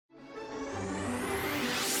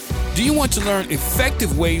Do you want to learn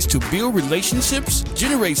effective ways to build relationships,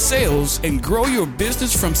 generate sales, and grow your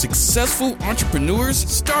business from successful entrepreneurs,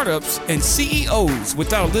 startups, and CEOs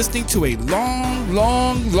without listening to a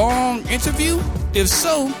long interview? If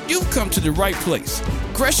so, you've come to the right place.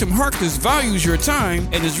 Gresham Harkless values your time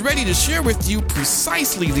and is ready to share with you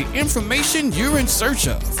precisely the information you're in search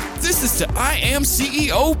of. This is the I Am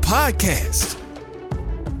CEO podcast.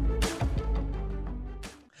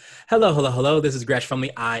 Hello. This is Gresh from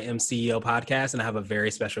the I Am CEO podcast, and I have a very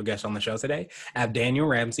special guest on the show today. I have Daniel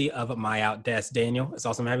Ramsey of MyOutDesk. Daniel, it's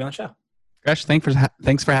awesome to have you on the show. Gresh,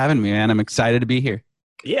 thanks for having me, man. I'm excited to be here.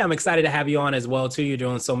 Yeah, I'm excited to have you on as well, too. You're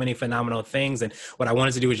doing so many phenomenal things. And what I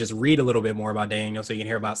wanted to do is just read a little bit more about Daniel so you can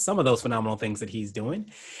hear about some of those phenomenal things that he's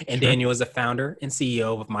doing. And sure. Daniel is the founder and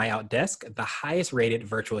CEO of MyOutDesk, the highest rated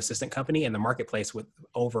virtual assistant company in the marketplace with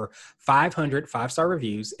over 500 five-star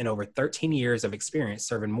reviews and over 13 years of experience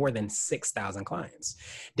serving more than 6,000 clients.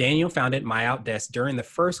 Daniel founded MyOutDesk during the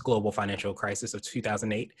first global financial crisis of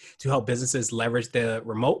 2008 to help businesses leverage the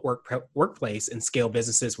remote workplace and scale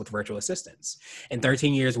businesses with virtual assistants. In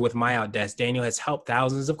 13 years with MyOutDesk, Daniel has helped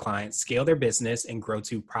thousands of clients scale their business and grow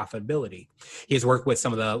to profitability. He has worked with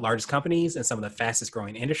some of the largest companies and some of the fastest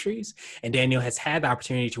growing industries. And Daniel has had the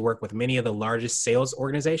opportunity to work with many of the largest sales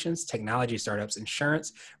organizations, technology startups,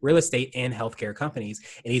 insurance, real estate, and healthcare companies.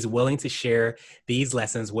 And he's willing to share these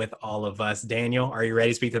lessons with all of us. Daniel, are you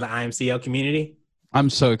ready to speak to the IMCO community? I'm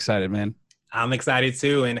so excited, man. I'm excited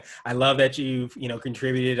too, and I love that you've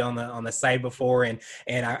contributed on the site before, and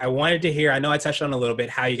I wanted to hear. I know I touched on a little bit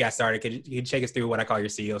how you got started. Could you take us through what I call your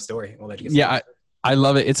CEO story? We'll let you get started. Yeah, I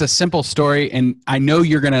love it. It's a simple story, and I know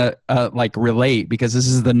you're gonna relate because this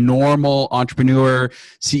is the normal entrepreneur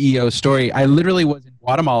CEO story. I literally was in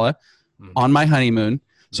Guatemala on my honeymoon.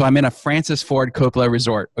 So I'm in a Francis Ford Coppola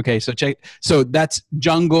resort. Okay, so that's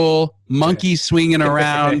jungle, monkeys swinging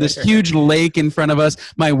around, this huge lake in front of us.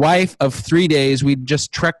 My wife of 3 days, we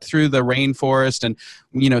just trekked through the rainforest and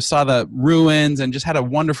saw the ruins and just had a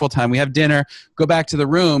wonderful time. We have dinner, go back to the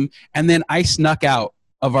room, and then I snuck out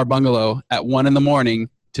of our bungalow at 1 a.m.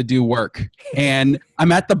 to do work. And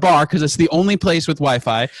I'm at the bar because it's the only place with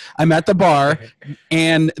Wi-Fi. I'm at the bar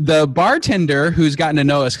and the bartender, who's gotten to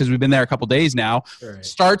know us because we've been there a couple days now,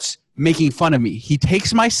 starts making fun of me. He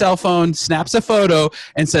takes my cell phone, snaps a photo,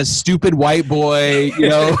 and says, "Stupid white boy,"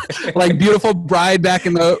 like beautiful bride back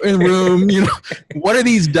in the room. What are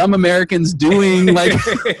these dumb Americans doing? And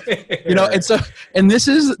this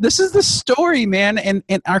is the story, man.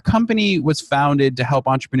 And our company was founded to help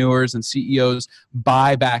entrepreneurs and CEOs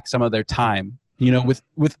buy back some of their time.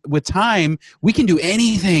 With time, we can do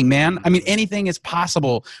anything, man. I mean, anything is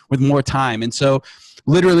possible with more time. And so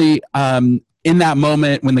literally, in that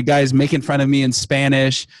moment when the guy's making fun of me in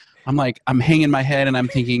Spanish, I'm hanging my head and I'm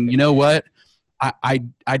thinking, you know what? I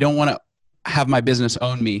don't want to have my business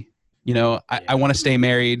own me. I want to stay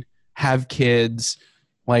married, have kids,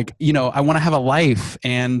 I want to have a life.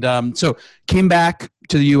 And so came back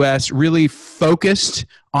to the US, really focused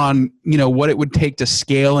on, what it would take to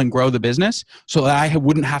scale and grow the business so that I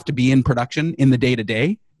wouldn't have to be in production in the day to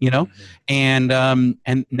day, and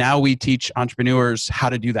now we teach entrepreneurs how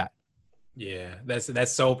to do that. Yeah,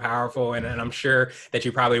 that's so powerful. And I'm sure that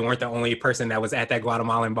you probably weren't the only person that was at that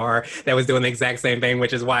Guatemalan bar that was doing the exact same thing,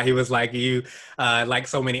 which is why he was like you, like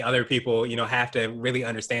so many other people, have to really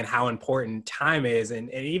understand how important time is. And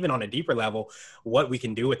even on a deeper level, what we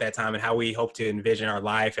can do with that time and how we hope to envision our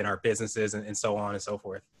life and our businesses and so on and so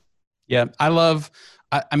forth. Yeah,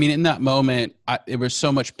 I mean, in that moment, it was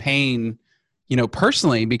so much pain,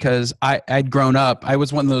 personally, because I'd grown up. I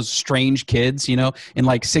was one of those strange kids, in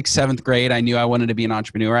like 6th, 7th grade. I knew I wanted to be an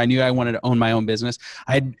entrepreneur. I knew I wanted to own my own business.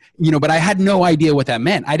 But I had no idea what that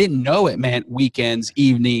meant. I didn't know it meant weekends,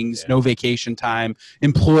 evenings, no vacation time,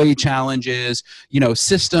 employee challenges,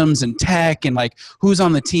 systems and tech and who's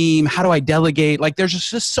on the team. How do I delegate? There's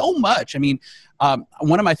just so much. I mean,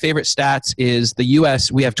 one of my favorite stats is the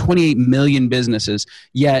US, we have 28 million businesses,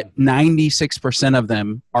 yet 96% of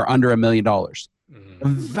them are under $1 million. A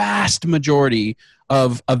vast majority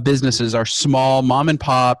of businesses are small, mom and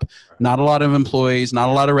pop, not a lot of employees, not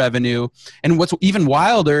a lot of revenue. And what's even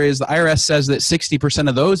wilder is the IRS says that 60%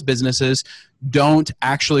 of those businesses don't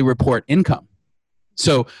actually report income.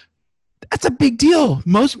 So that's a big deal.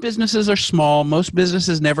 Most businesses are small. Most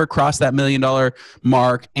businesses never cross that $1 million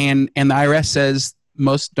mark. And the IRS says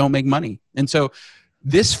most don't make money. And so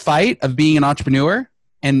this fight of being an entrepreneur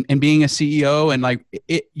and being a CEO and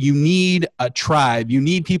you need a tribe. You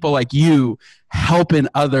need people like you helping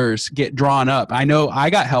others get drawn up. I know I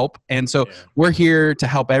got help. And so we're here to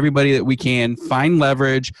help everybody that we can find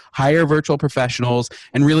leverage, hire virtual professionals,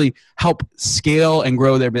 and really help scale and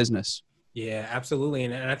grow their business. Yeah, absolutely.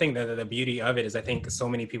 And I think that the beauty of it is I think so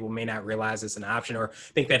many people may not realize it's an option or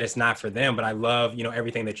think that it's not for them. But I love,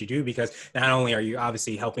 everything that you do, because not only are you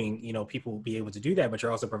obviously helping, people be able to do that, but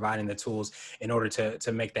you're also providing the tools in order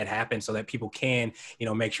to make that happen so that people can,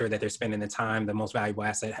 make sure that they're spending the time, the most valuable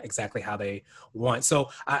asset, exactly how they want. So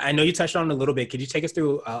I know you touched on it a little bit. Could you take us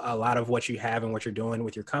through a lot of what you have and what you're doing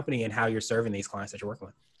with your company and how you're serving these clients that you're working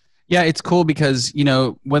with? Yeah, it's cool because,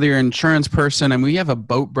 whether you're an insurance person, and we have a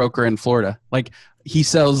boat broker in Florida, like he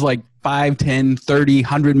sells like 5, 10, 30,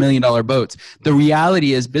 $100 million boats. The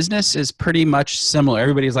reality is business is pretty much similar.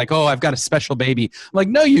 Everybody's like, oh, I've got a special baby. I'm like,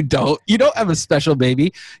 no, you don't. You don't have a special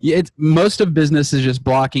baby. Most of business is just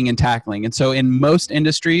blocking and tackling. And so in most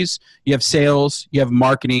industries, you have sales, you have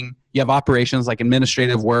marketing, you have operations like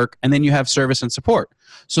administrative work, and then you have service and support.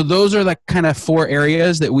 So those are the kind of 4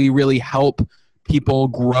 areas that we really help people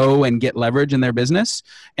grow and get leverage in their business.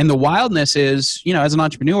 And the wildness is, as an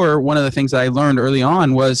entrepreneur, one of the things that I learned early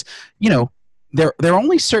on was, there are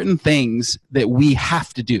only certain things that we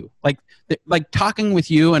have to do. Like talking with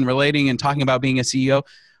you and relating and talking about being a CEO,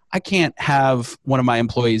 I can't have one of my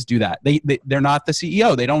employees do that. They're not the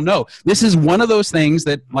CEO. They don't know. This is one of those things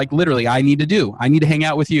that, like, literally I need to do. I need to hang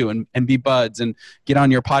out with you and be buds and get on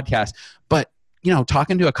your podcast. But,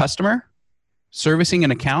 talking to a customer, servicing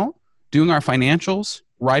an account, doing our financials,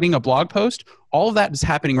 writing a blog post, all of that is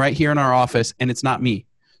happening right here in our office, and it's not me.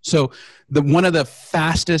 So one of the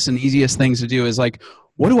fastest and easiest things to do is like,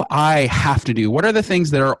 what do I have to do? What are the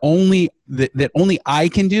things that are only I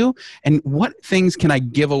can do? And what things can I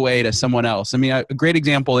give away to someone else? I mean, a great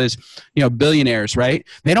example is, billionaires, right?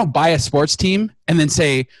 They don't buy a sports team and then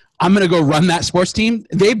say, I'm going to go run that sports team.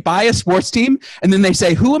 They buy a sports team and then they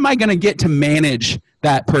say, who am I going to get to manage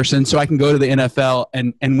that person so I can go to the NFL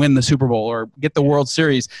and win the Super Bowl or get the World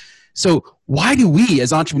Series? So why do we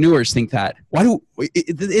as entrepreneurs think that?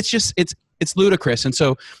 It's ludicrous. And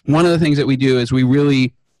so one of the things that we do is we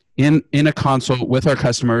really, in a consult with our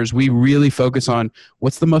customers, we really focus on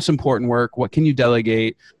what's the most important work, what can you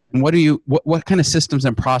delegate, and what kind of systems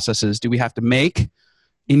and processes do we have to make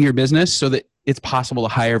in your business so that it's possible to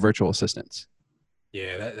hire virtual assistants.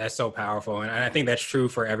 Yeah, that's so powerful. And I think that's true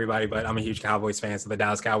for everybody, but I'm a huge Cowboys fan. So the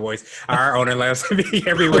Dallas Cowboys, our owner loves to be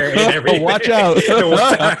everywhere and everywhere. Watch out.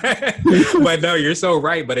 But no, you're so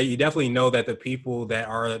right. But you definitely know that the people that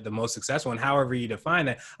are the most successful, and however you define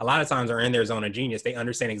that, a lot of times are in their zone of genius. They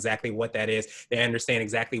understand exactly what that is. They understand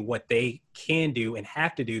exactly what they can do and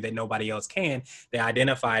have to do that nobody else can. They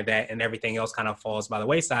identify that, and everything else kind of falls by the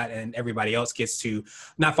wayside, and everybody else gets to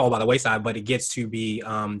not fall by the wayside, but it gets to be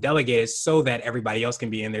delegated so that everybody else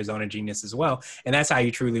can be in their zone of genius as well. And that's how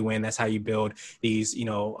you truly win. That's how you build these,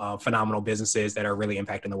 phenomenal businesses that are really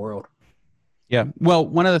impacting the world. Yeah. Well,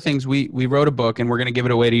 one of the things we wrote a book, and we're going to give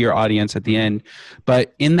it away to your audience at the end.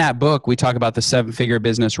 But in that book, we talk about the 7-figure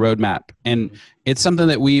business roadmap. And it's something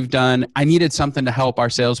that we've done. I needed something to help our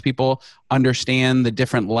salespeople understand the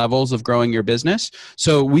different levels of growing your business.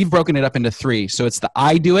 So we've broken it up into 3. So it's the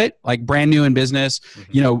I do it, like brand new in business,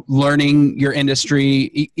 learning your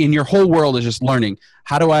industry. In your whole world is just learning.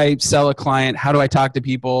 How do I sell a client? How do I talk to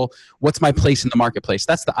people? What's my place in the marketplace?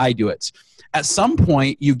 That's the I do it's. At some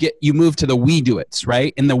point, you move to the we do it's,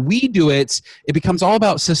 right? And the we do it's, it becomes all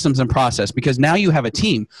about systems and process, because now you have a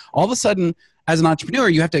team. All of a sudden, as an entrepreneur,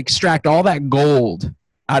 you have to extract all that gold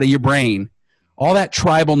out of your brain. All that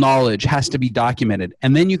tribal knowledge has to be documented.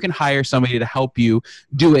 And then you can hire somebody to help you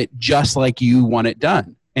do it just like you want it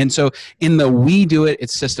done. And so in the we do it,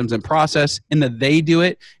 it's systems and process. In the they do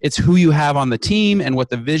it, it's who you have on the team and what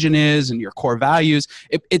the vision is and your core values.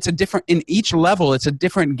 It's a different, in each level, it's a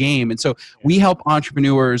different game. And so we help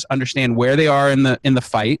entrepreneurs understand where they are in the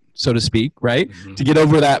fight, so to speak, right? Mm-hmm. To get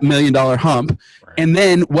over that $1 million hump. Right. And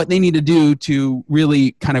then what they need to do to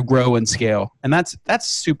really kind of grow and scale. And that's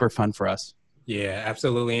super fun for us. Yeah,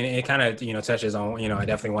 absolutely. And it kind of, touches on,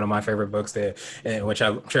 definitely one of my favorite books, which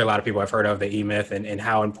I'm sure a lot of people have heard of, the E-Myth, and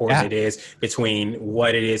how important it is between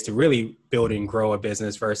what it is to really build and grow a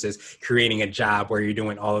business versus creating a job where you're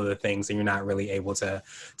doing all of the things and you're not really able to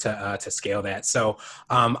scale that. So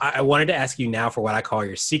I wanted to ask you now for what I call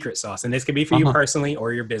your secret sauce. And this could be for you personally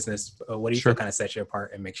or your business. What do you feel kind of sets you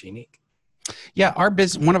apart and makes you unique? Yeah,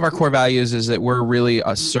 one of our core values is that we're really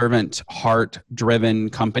a servant heart driven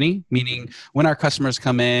company, meaning when our customers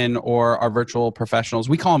come in or our virtual professionals,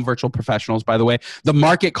 we call them virtual professionals, by the way. The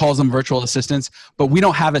market calls them virtual assistants, but we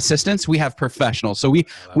don't have assistants, we have professionals. So we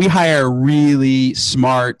hire really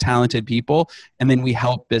smart, talented people, and then we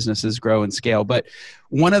help businesses grow and scale. But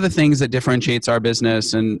one of the things that differentiates our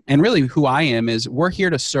business and really who I am is we're here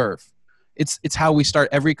to serve. It's how we start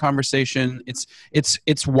every conversation.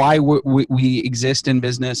 It's why we exist in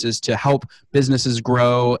business, is to help businesses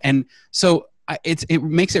grow. And so it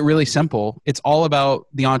makes it really simple. It's all about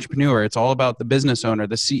the entrepreneur. It's all about the business owner,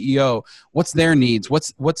 the CEO. What's their needs?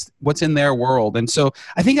 What's in their world? And so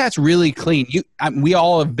I think that's really clean. We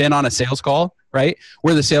all have been on a sales call, right?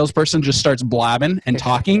 Where the salesperson just starts blabbing and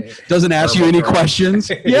talking, doesn't ask you any questions.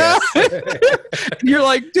 Yeah. You're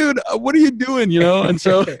like, dude, what are you doing? And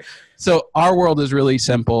so our world is really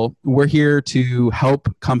simple. We're here to help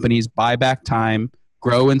companies buy back time,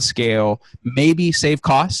 grow and scale, maybe save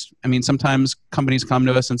costs. I mean, sometimes companies come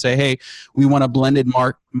to us and say, hey, we want a blended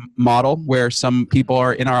model where some people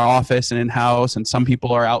are in our office and in-house and some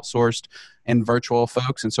people are outsourced and virtual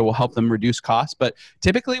folks. And so we'll help them reduce costs. But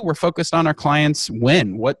typically we're focused on our clients'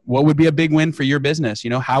 win. What would be a big win for your business?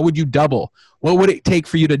 How would you double? What would it take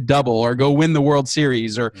for you to double or go win the World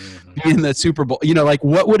Series or be in the Super Bowl?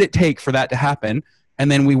 What would it take for that to happen? And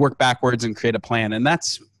then we work backwards and create a plan. And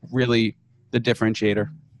that's really the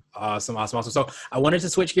differentiator. Awesome. So I wanted to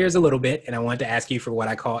switch gears a little bit, and I wanted to ask you for what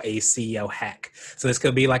I call a CEO hack. So this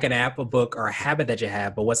could be like an app, a book, or a habit that you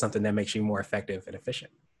have, but what's something that makes you more effective and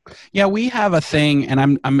efficient? Yeah, we have a thing, and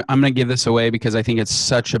I'm going to give this away because I think it's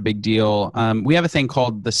such a big deal. We have a thing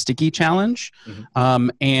called the Sticky Challenge,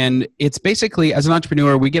 and it's basically, as an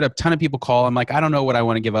entrepreneur, we get a ton of people call. I'm like, I don't know what I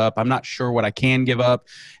want to give up. I'm not sure what I can give up.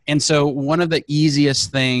 And so one of the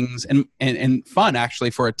easiest things and fun actually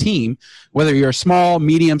for a team, whether you're a small,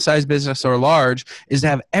 medium-sized business or large, is to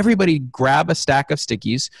have everybody grab a stack of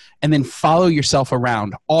stickies and then follow yourself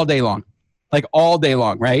around all day long. Like all day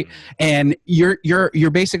long, right? And you're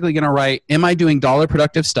basically going to write, am I doing dollar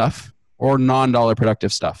productive stuff or non-dollar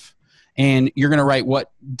productive stuff? And you're going to write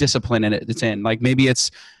what discipline it's in. Like maybe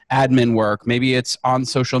it's admin work, maybe it's on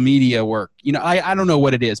social media work. I don't know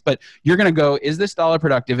what it is, but you're going to go, is this dollar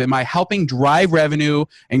productive? Am I helping drive revenue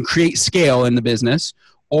and create scale in the business?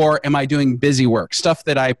 Or am I doing busy work, stuff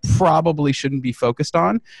that I probably shouldn't be focused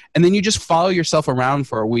on? And then you just follow yourself around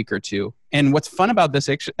for a week or two. And what's fun about this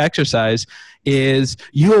exercise is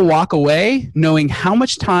you will walk away knowing how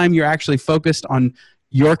much time you're actually focused on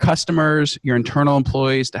your customers, your internal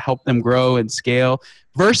employees to help them grow and scale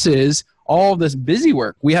versus all this busy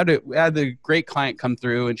work. We had a great client come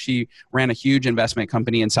through, and she ran a huge investment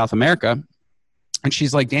company in South America. And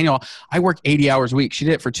she's like, Daniel, I work 80 hours a week. She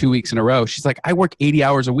did it for 2 weeks in a row. She's like, I work 80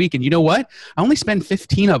 hours a week. And you know what? I only spend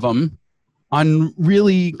 15 of them on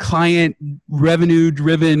really client revenue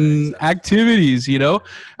driven activities, And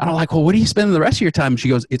I'm like, well, what do you spend the rest of your time? And she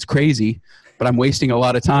goes, it's crazy, but I'm wasting a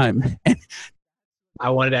lot of time. I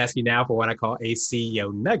wanted to ask you now for what I call a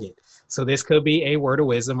CEO nugget. So this could be a word of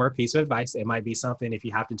wisdom or a piece of advice. It might be something, if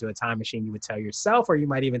you hopped into a time machine, you would tell yourself, or you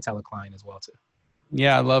might even tell a client as well too.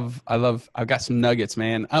 Yeah, I've got some nuggets,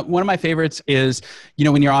 man. One of my favorites is,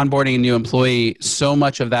 when you're onboarding a new employee, so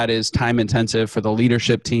much of that is time intensive for the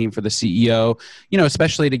leadership team, for the CEO,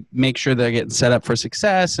 especially to make sure they're getting set up for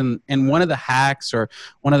success. And one of the hacks or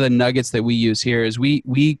one of the nuggets that we use here is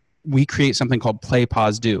we create something called play,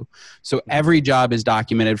 pause, do. So every job is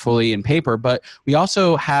documented fully in paper, but we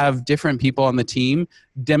also have different people on the team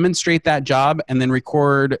demonstrate that job and then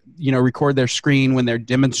record their screen when they're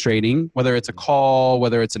demonstrating, whether it's a call,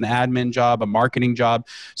 whether it's an admin job, a marketing job.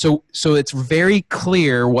 So it's very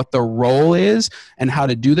clear what the role is and how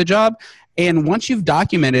to do the job. And once you've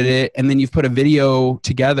documented it and then you've put a video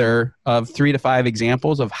together of 3 to 5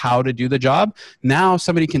 examples of how to do the job, now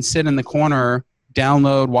somebody can sit in the corner,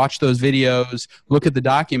 download, watch those videos, look at the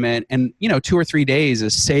document, and 2 or 3 days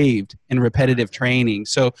is saved in repetitive training.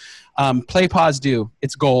 So play, pause, do.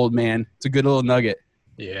 It's gold, man. It's a good little nugget.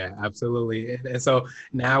 Yeah, absolutely. And so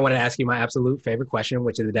now I want to ask you my absolute favorite question,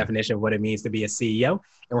 which is the definition of what it means to be a CEO.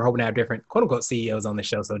 And we're hoping to have different quote unquote CEOs on the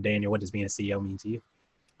show. So Daniel, what does being a CEO mean to you?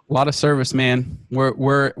 A lot of service, man.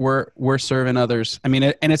 We're serving others. I mean,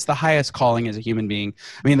 and it's the highest calling as a human being.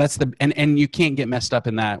 I mean, that's and you can't get messed up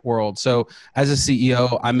in that world. So as a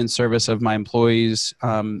CEO, I'm in service of my employees,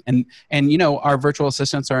 and our virtual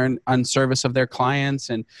assistants are in service of their clients,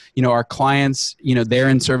 and our clients, they're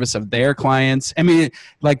in service of their clients. I mean,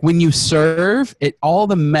 like when you serve it, all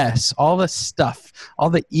the mess, all the stuff, all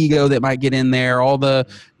the ego that might get in there, all the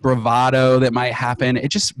bravado that might happen, it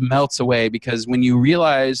just melts away, because when you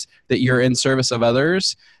realize that you're in service of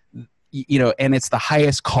others, you know, and it's the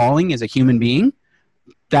highest calling as a human being,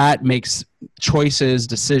 that makes choices,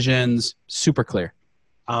 decisions super clear.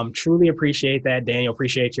 Truly appreciate that, Daniel.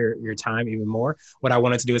 Appreciate your time even more. What I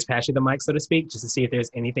wanted to do is pass you the mic, so to speak, just to see if there's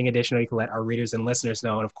anything additional you can let our readers and listeners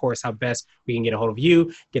know. And of course, how best we can get a hold of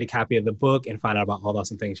you, get a copy of the book, and find out about all the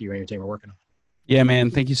awesome things you and your team are working on. Yeah, man.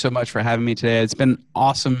 Thank you so much for having me today. It's been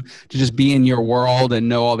awesome to just be in your world and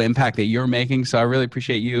know all the impact that you're making. So I really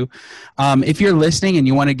appreciate you. If you're listening and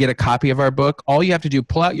you want to get a copy of our book, all you have to do,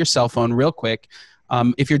 pull out your cell phone real quick.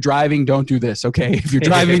 If you're driving, don't do this, okay? If you're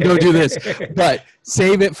driving, don't do this. But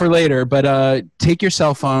save it for later. But take your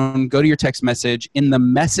cell phone, go to your text message. In the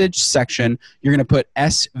message section, you're going to put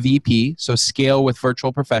SVP, so Scale with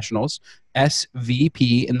Virtual Professionals,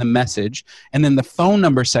 SVP in the message, and then the phone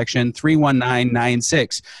number section,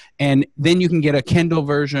 31996. And then you can get a Kindle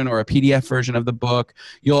version or a PDF version of the book.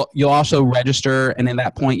 You'll also register, and at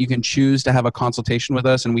that point you can choose to have a consultation with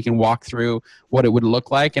us, and we can walk through what it would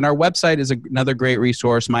look like. And our website is another great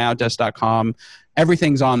resource, myoutdesk.com.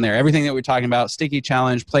 Everything's on there. Everything that we're talking about, Sticky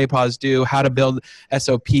Challenge, Play, Pause, Do, how to build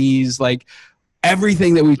SOPs, like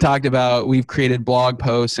everything that we've talked about, we've created blog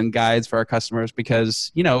posts and guides for our customers,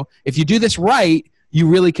 because, you know, if you do this right, you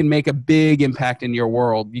really can make a big impact in your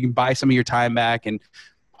world. You can buy some of your time back and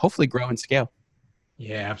hopefully grow and scale.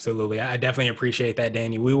 Yeah, absolutely. I definitely appreciate that,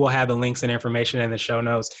 Danny. We will have the links and information in the show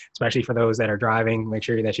notes, especially for those that are driving. Make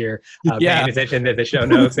sure that you're paying attention to the show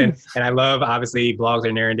notes. And I love, obviously, blogs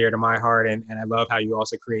are near and dear to my heart. And I love how you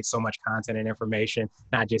also create so much content and information,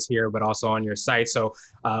 not just here, but also on your site. So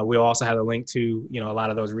we'll also have a link to, you know, a lot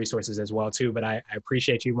of those resources as well, too. But I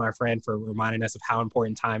appreciate you, my friend, for reminding us of how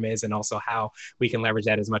important time is and also how we can leverage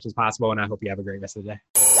that as much as possible. And I hope you have a great rest of the day.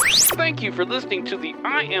 Thank you for listening to the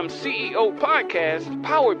I Am CEO podcast,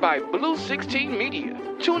 powered by Blue 16 Media.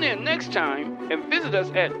 Tune in next time and visit us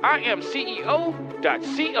at imceo.co.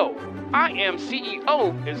 I Am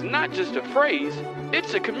CEO is not just a phrase,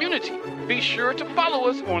 it's a community. Be sure to follow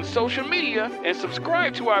us on social media and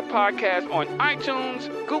subscribe to our podcast on iTunes,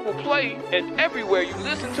 Google Play, and everywhere you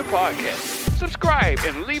listen to podcasts. Subscribe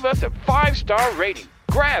and leave us a 5-star rating.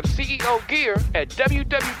 Grab CEO Gear at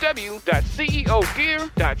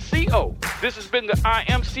www.ceogear.co. This has been the I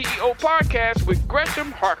Am CEO podcast with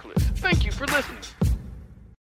Gresham Harkless. Thank you for listening.